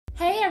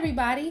Hey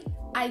everybody!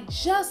 I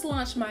just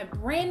launched my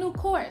brand new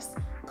course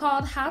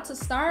called How to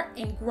Start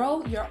and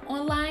Grow Your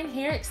Online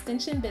Hair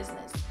Extension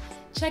Business.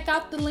 Check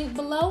out the link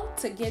below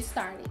to get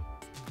started.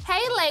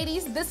 Hey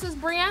ladies, this is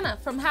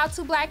Brianna from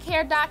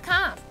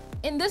HowToBlackHair.com.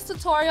 In this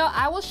tutorial,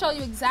 I will show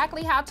you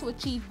exactly how to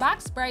achieve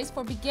box braids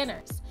for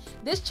beginners.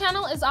 This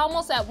channel is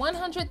almost at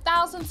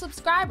 100,000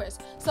 subscribers,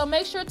 so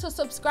make sure to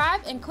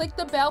subscribe and click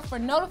the bell for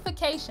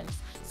notifications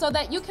so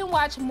that you can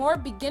watch more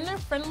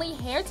beginner-friendly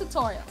hair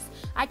tutorials.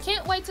 I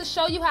can't wait to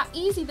show you how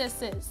easy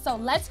this is, so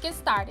let's get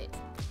started.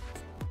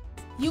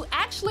 You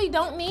actually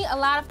don't need a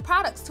lot of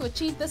products to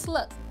achieve this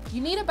look.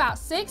 You need about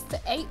 6 to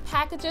 8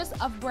 packages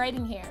of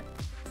braiding hair.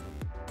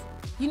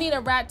 You need a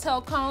rat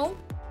tail comb,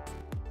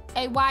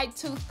 a wide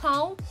tooth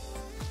comb,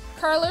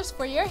 curlers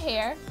for your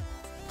hair.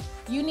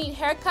 You need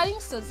hair cutting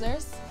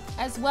scissors,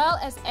 as well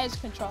as edge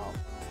control.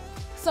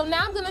 So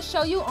now I'm going to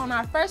show you on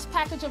our first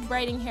package of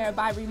braiding hair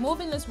by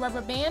removing this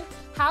rubber band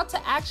how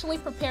to actually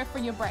prepare for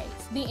your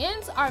braids. The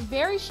ends are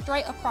very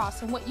straight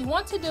across, and what you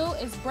want to do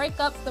is break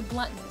up the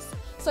bluntness.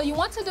 So you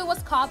want to do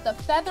what's called the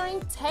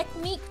feathering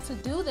technique to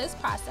do this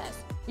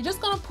process. You're just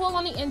going to pull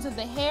on the ends of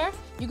the hair.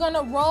 You're going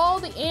to roll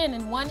the end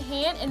in one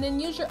hand and then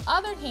use your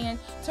other hand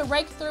to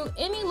rake through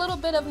any little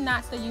bit of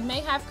knots that you may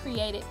have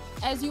created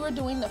as you were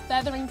doing the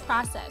feathering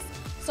process.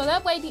 So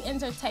that way the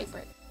ends are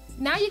tapered.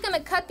 Now you're going to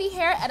cut the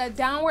hair at a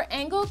downward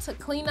angle to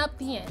clean up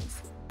the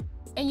ends.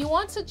 And you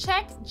want to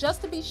check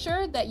just to be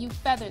sure that you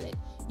feathered it.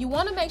 You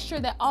want to make sure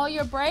that all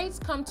your braids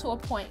come to a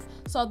point.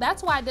 So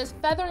that's why this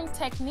feathering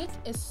technique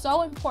is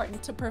so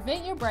important to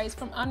prevent your braids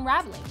from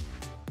unraveling.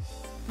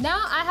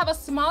 Now I have a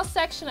small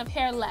section of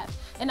hair left,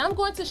 and I'm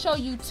going to show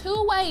you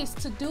 2 ways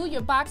to do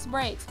your box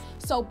braids.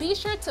 So be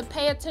sure to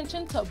pay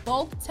attention to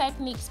both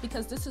techniques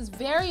because this is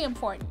very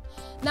important.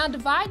 Now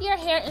divide your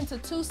hair into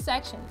 2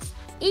 sections.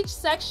 Each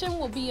section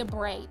will be a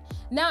braid.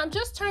 Now I'm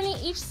just turning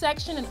each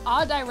section in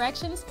all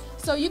directions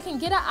so you can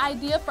get an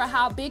idea for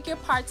how big your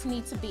parts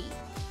need to be.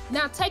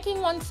 Now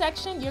taking one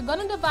section, you're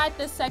going to divide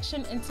this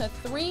section into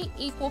 3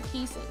 equal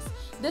pieces.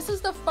 This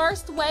is the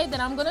first way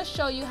that I'm going to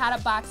show you how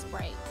to box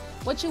braid.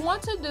 What you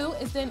want to do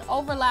is then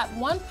overlap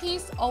one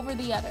piece over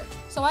the other.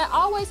 So I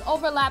always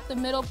overlap the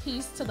middle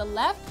piece to the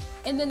left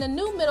and then the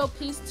new middle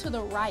piece to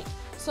the right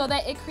so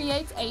that it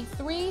creates a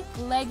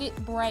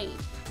 3-legged braid.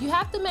 You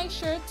have to make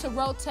sure to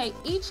rotate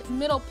each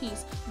middle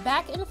piece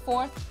back and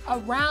forth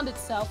around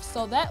itself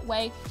so that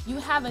way you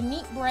have a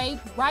neat braid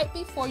right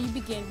before you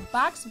begin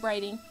box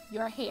braiding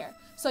your hair.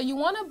 So you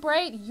want to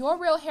braid your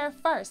real hair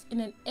first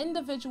in an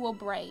individual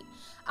braid.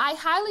 I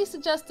highly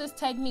suggest this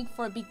technique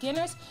for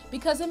beginners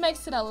because it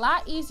makes it a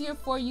lot easier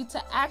for you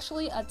to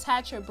actually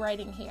attach your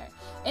braiding hair.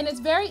 And it's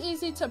very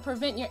easy to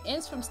prevent your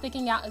ends from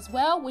sticking out as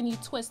well when you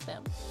twist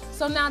them.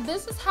 So now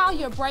this is how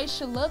your braids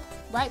should look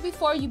right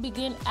before you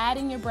begin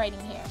adding your braiding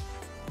hair.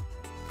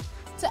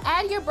 To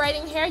add your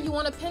braiding hair, you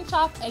want to pinch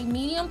off a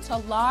medium to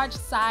large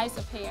size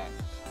of hair.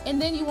 And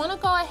then you want to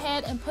go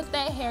ahead and put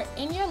that hair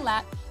in your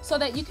lap so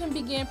that you can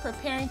begin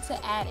preparing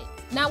to add it.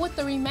 Now with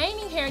the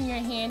remaining hair in your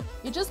hand,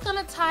 you're just going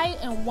to tie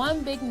it in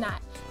one big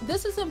knot.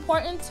 This is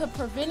important to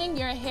preventing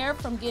your hair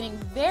from getting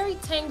very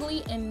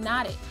tangly and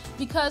knotted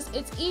because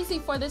it's easy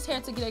for this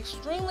hair to get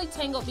extremely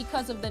tangled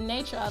because of the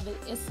nature of it.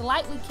 It's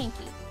slightly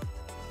kinky.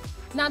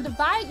 Now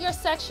divide your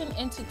section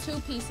into 2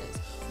 pieces.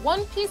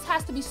 One piece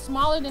has to be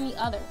smaller than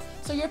the other,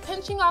 so you're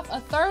pinching off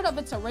 1/3 of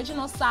its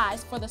original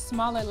size for the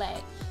smaller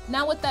leg.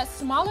 Now with that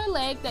smaller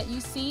leg that you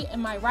see in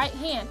my right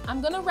hand,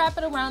 I'm going to wrap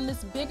it around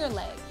this bigger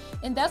leg,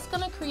 and that's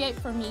going to create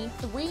for me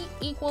 3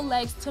 equal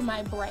legs to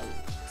my braid.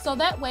 So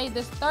that way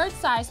this 3rd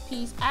size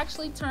piece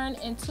actually turned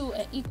into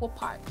an equal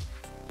part.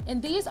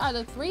 And these are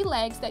the 3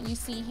 legs that you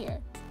see here.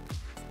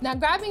 Now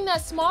grabbing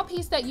that small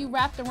piece that you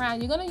wrapped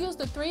around, you're going to use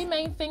the 3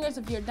 main fingers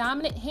of your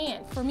dominant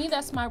hand. For me,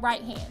 that's my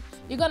right hand.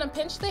 You're going to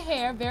pinch the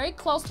hair very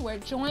close to where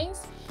it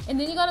joins, and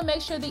then you're going to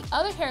make sure the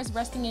other hair is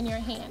resting in your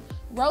hand.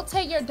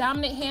 Rotate your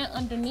dominant hand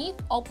underneath,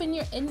 open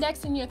your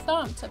index and your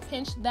thumb to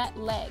pinch that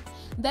leg.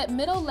 That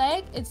middle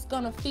leg is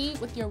going to feed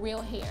with your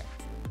real hair.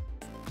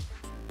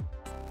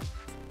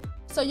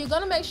 So you're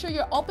going to make sure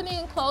you're opening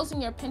and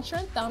closing your pincher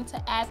and thumb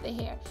to add the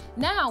hair.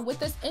 Now with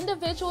this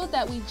individual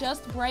that we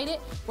just braided,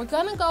 we're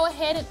going to go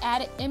ahead and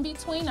add it in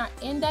between our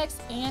index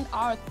and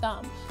our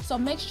thumb. So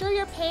make sure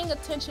you're paying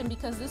attention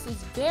because this is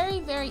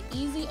very, very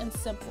easy and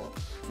simple.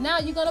 Now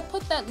you're going to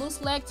put that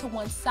loose leg to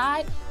one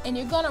side and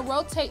you're going to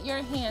rotate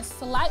your hand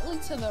slightly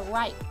to the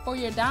right for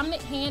your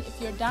dominant hand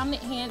if your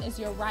dominant hand is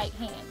your right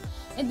hand.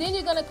 And then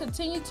you're going to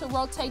continue to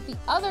rotate the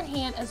other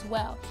hand as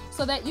well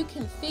so that you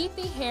can feed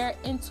the hair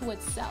into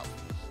itself.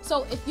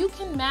 So if you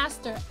can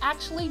master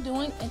actually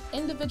doing an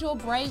individual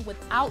braid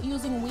without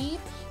using weave,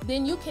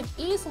 then you can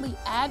easily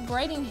add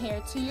braiding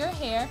hair to your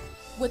hair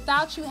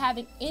without you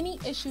having any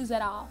issues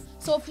at all.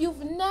 So if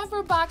you've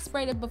never box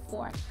braided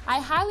before, I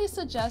highly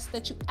suggest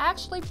that you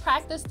actually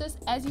practice this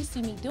as you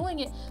see me doing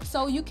it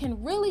so you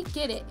can really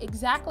get it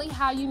exactly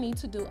how you need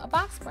to do a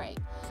box braid.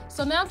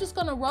 So now I'm just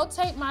going to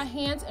rotate my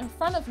hands in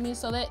front of me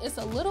so that it's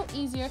a little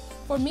easier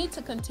for me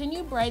to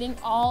continue braiding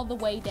all the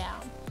way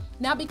down.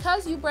 Now,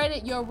 because you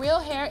braided your real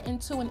hair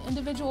into an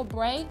individual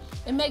braid,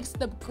 it makes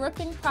the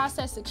gripping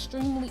process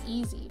extremely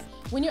easy.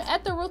 When you're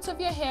at the roots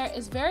of your hair,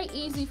 it's very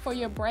easy for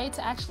your braid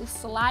to actually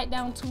slide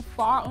down too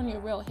far on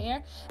your real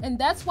hair, and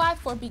that's why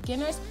for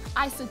beginners,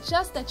 I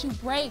suggest that you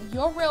braid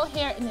your real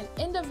hair in an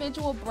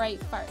individual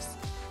braid first.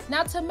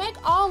 Now, to make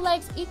all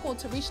legs equal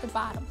to reach the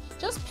bottom,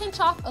 just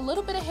pinch off a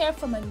little bit of hair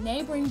from a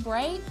neighboring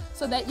braid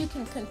so that you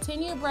can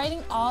continue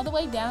braiding all the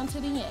way down to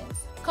the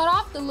ends. Cut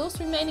off the loose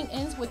remaining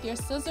ends with your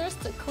scissors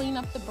to clean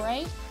up the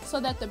braid so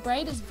that the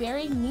braid is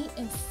very neat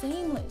and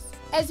seamless.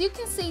 As you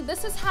can see,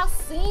 this is how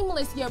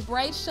seamless your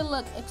braid should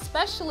look,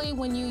 especially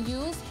when you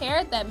use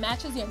hair that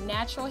matches your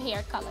natural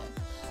hair color.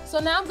 So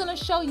now I'm going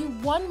to show you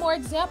one more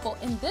example,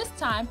 and this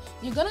time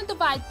you're going to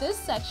divide this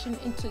section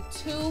into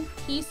 2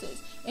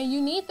 pieces, and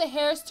you need the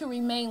hairs to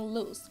remain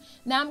loose.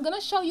 Now I'm going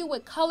to show you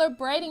with color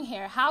braiding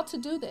hair how to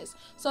do this,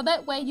 so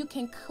that way you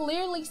can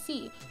clearly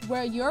see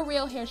where your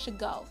real hair should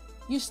go.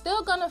 You're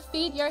still going to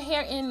feed your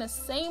hair in the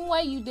same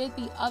way you did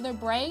the other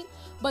braid,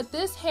 but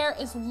this hair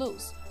is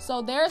loose,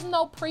 so there's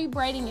no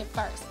pre-braiding it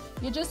first.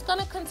 You're just going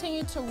to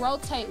continue to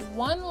rotate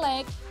one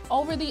leg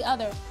over the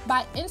other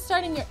by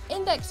inserting your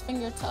index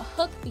finger to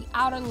hook the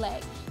outer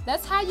leg.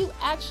 That's how you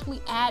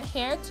actually add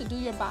hair to do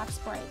your box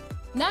braid.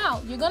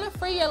 Now, you're going to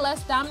free your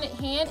less dominant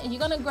hand and you're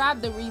going to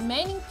grab the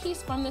remaining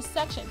piece from this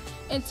section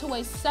into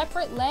a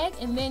separate leg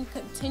and then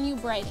continue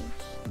braiding.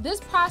 This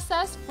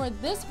process for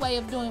this way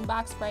of doing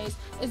box braids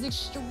is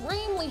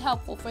extremely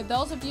helpful for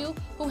those of you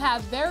who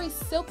have very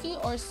silky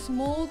or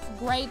smooth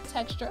braid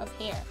texture of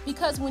hair.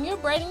 Because when you're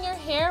braiding your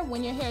hair,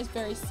 when your hair is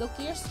very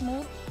silky or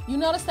smooth, you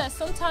notice that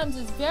sometimes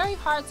it's very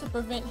hard to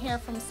prevent hair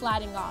from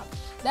sliding off.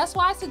 That's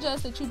why I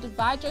suggest that you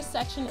divide your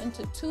section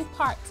into 2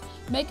 parts,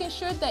 making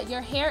sure that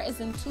your hair is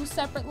in 2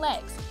 separate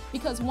legs,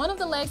 because one of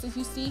the legs, as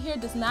you see here,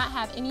 does not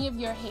have any of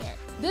your hair.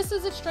 This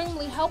is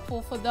extremely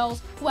helpful for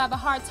those who have a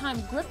hard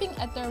time gripping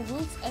at their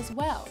roots as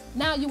well.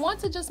 Now, you want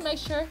to just make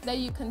sure that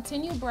you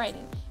continue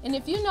braiding, and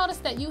if you notice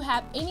that you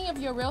have any of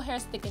your real hair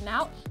sticking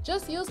out,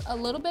 just use a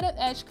little bit of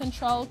edge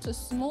control to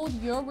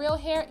smooth your real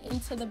hair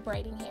into the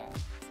braiding hair.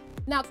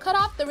 Now, cut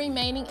off the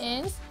remaining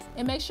ends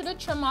and make sure to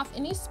trim off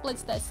any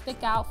splits that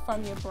stick out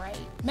from your braid.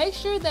 Make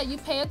sure that you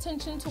pay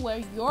attention to where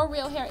your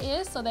real hair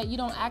is so that you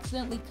don't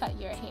accidentally cut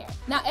your hair.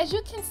 Now, as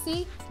you can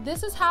see,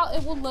 this is how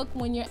it will look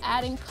when you're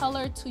adding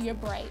color to your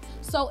braid.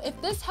 So if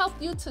this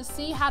helped you to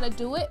see how to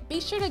do it, be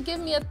sure to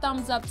give me a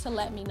thumbs up to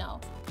let me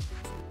know.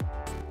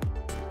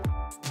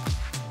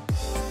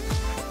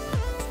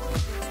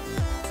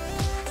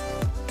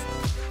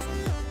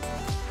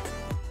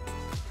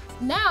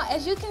 Now,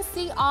 as you can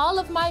see, all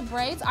of my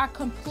braids are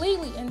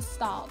completely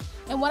installed.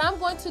 And what I'm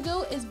going to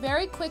do is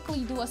very quickly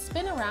do a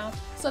spin around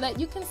so that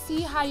you can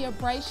see how your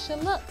braids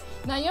should look.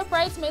 Now, your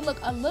braids may look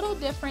a little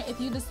different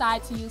if you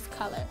decide to use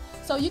color.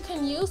 So you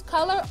can use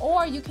color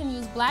or you can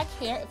use black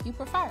hair if you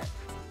prefer.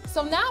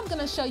 So now I'm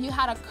going to show you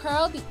how to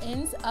curl the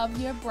ends of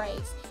your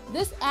braids.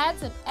 This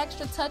adds an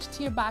extra touch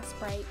to your box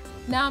braid.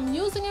 Now I'm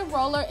using a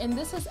roller, and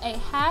this is a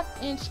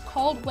 1/2 inch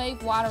cold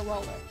wave water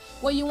roller.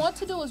 What you want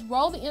to do is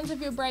roll the ends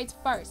of your braids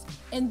first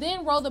and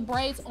then roll the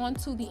braids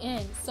onto the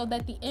ends so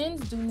that the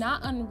ends do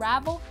not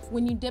unravel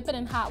when you dip it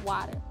in hot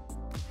water.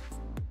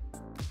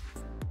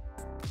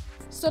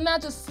 So now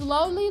just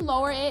slowly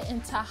lower it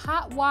into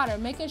hot water,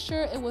 making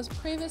sure it was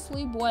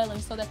previously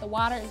boiling so that the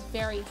water is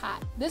very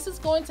hot. This is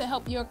going to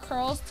help your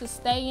curls to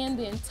stay in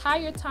the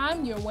entire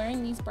time you're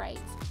wearing these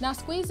braids. Now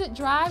squeeze it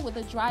dry with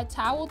a dry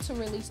towel to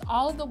release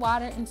all of the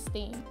water and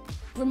steam.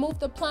 Remove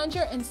the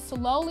plunger and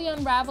slowly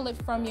unravel it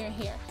from your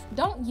hair.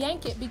 Don't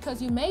yank it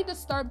because you may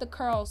disturb the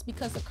curls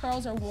because the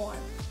curls are warm.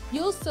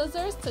 Use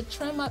scissors to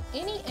trim up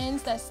any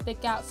ends that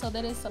stick out so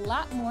that it's a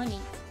lot more neat.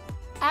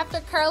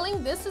 After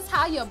curling, this is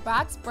how your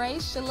box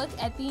braids should look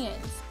at the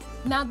ends.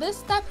 Now this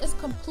step is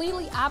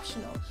completely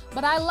optional,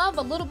 but I love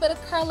a little bit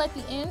of curl at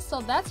the end,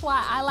 so that's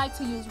why I like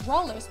to use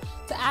rollers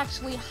to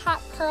actually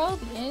hot curl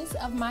the ends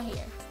of my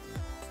hair.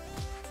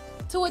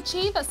 To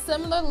achieve a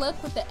similar look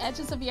with the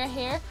edges of your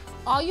hair,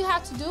 all you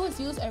have to do is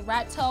use a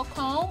rat tail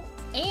comb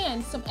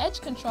and some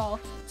edge control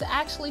to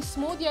actually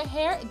smooth your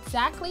hair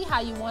exactly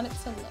how you want it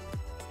to look.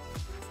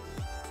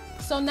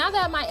 So now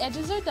that my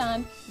edges are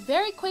done,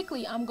 very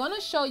quickly I'm going to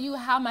show you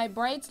how my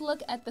braids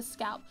look at the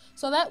scalp,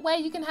 so that way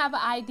you can have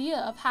an idea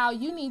of how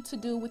you need to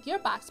do with your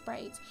box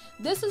braids.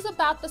 This is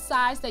about the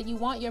size that you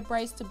want your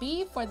braids to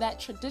be for that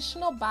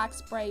traditional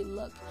box braid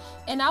look.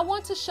 And I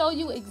want to show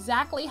you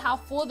exactly how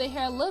full the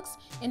hair looks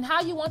and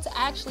how you want to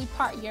actually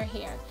part your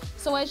hair.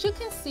 So as you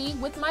can see,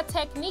 with my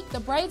technique,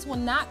 the braids will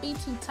not be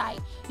too tight.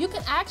 You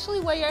can actually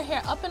wear your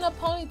hair up in a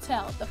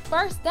ponytail the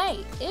first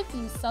day if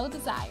you so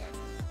desire.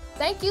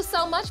 Thank you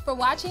so much for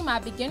watching my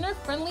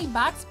beginner-friendly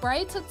box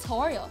braid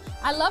tutorial.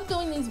 I love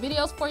doing these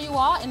videos for you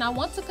all, and I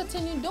want to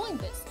continue doing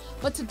this.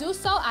 But to do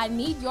so, I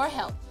need your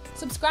help.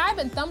 Subscribe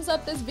and thumbs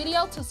up this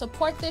video to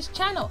support this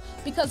channel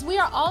because we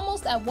are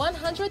almost at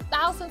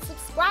 100,000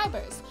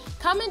 subscribers.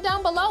 Comment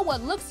down below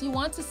what looks you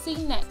want to see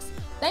next.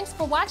 Thanks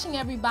for watching,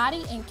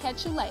 everybody, and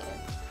catch you later.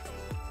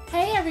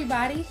 Hey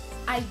everybody,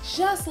 I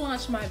just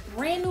launched my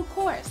brand new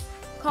course,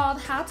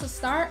 called How to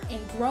Start and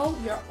Grow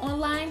Your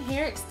Online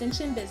Hair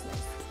Extension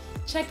Business.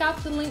 Check out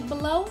the link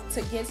below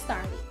to get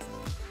started.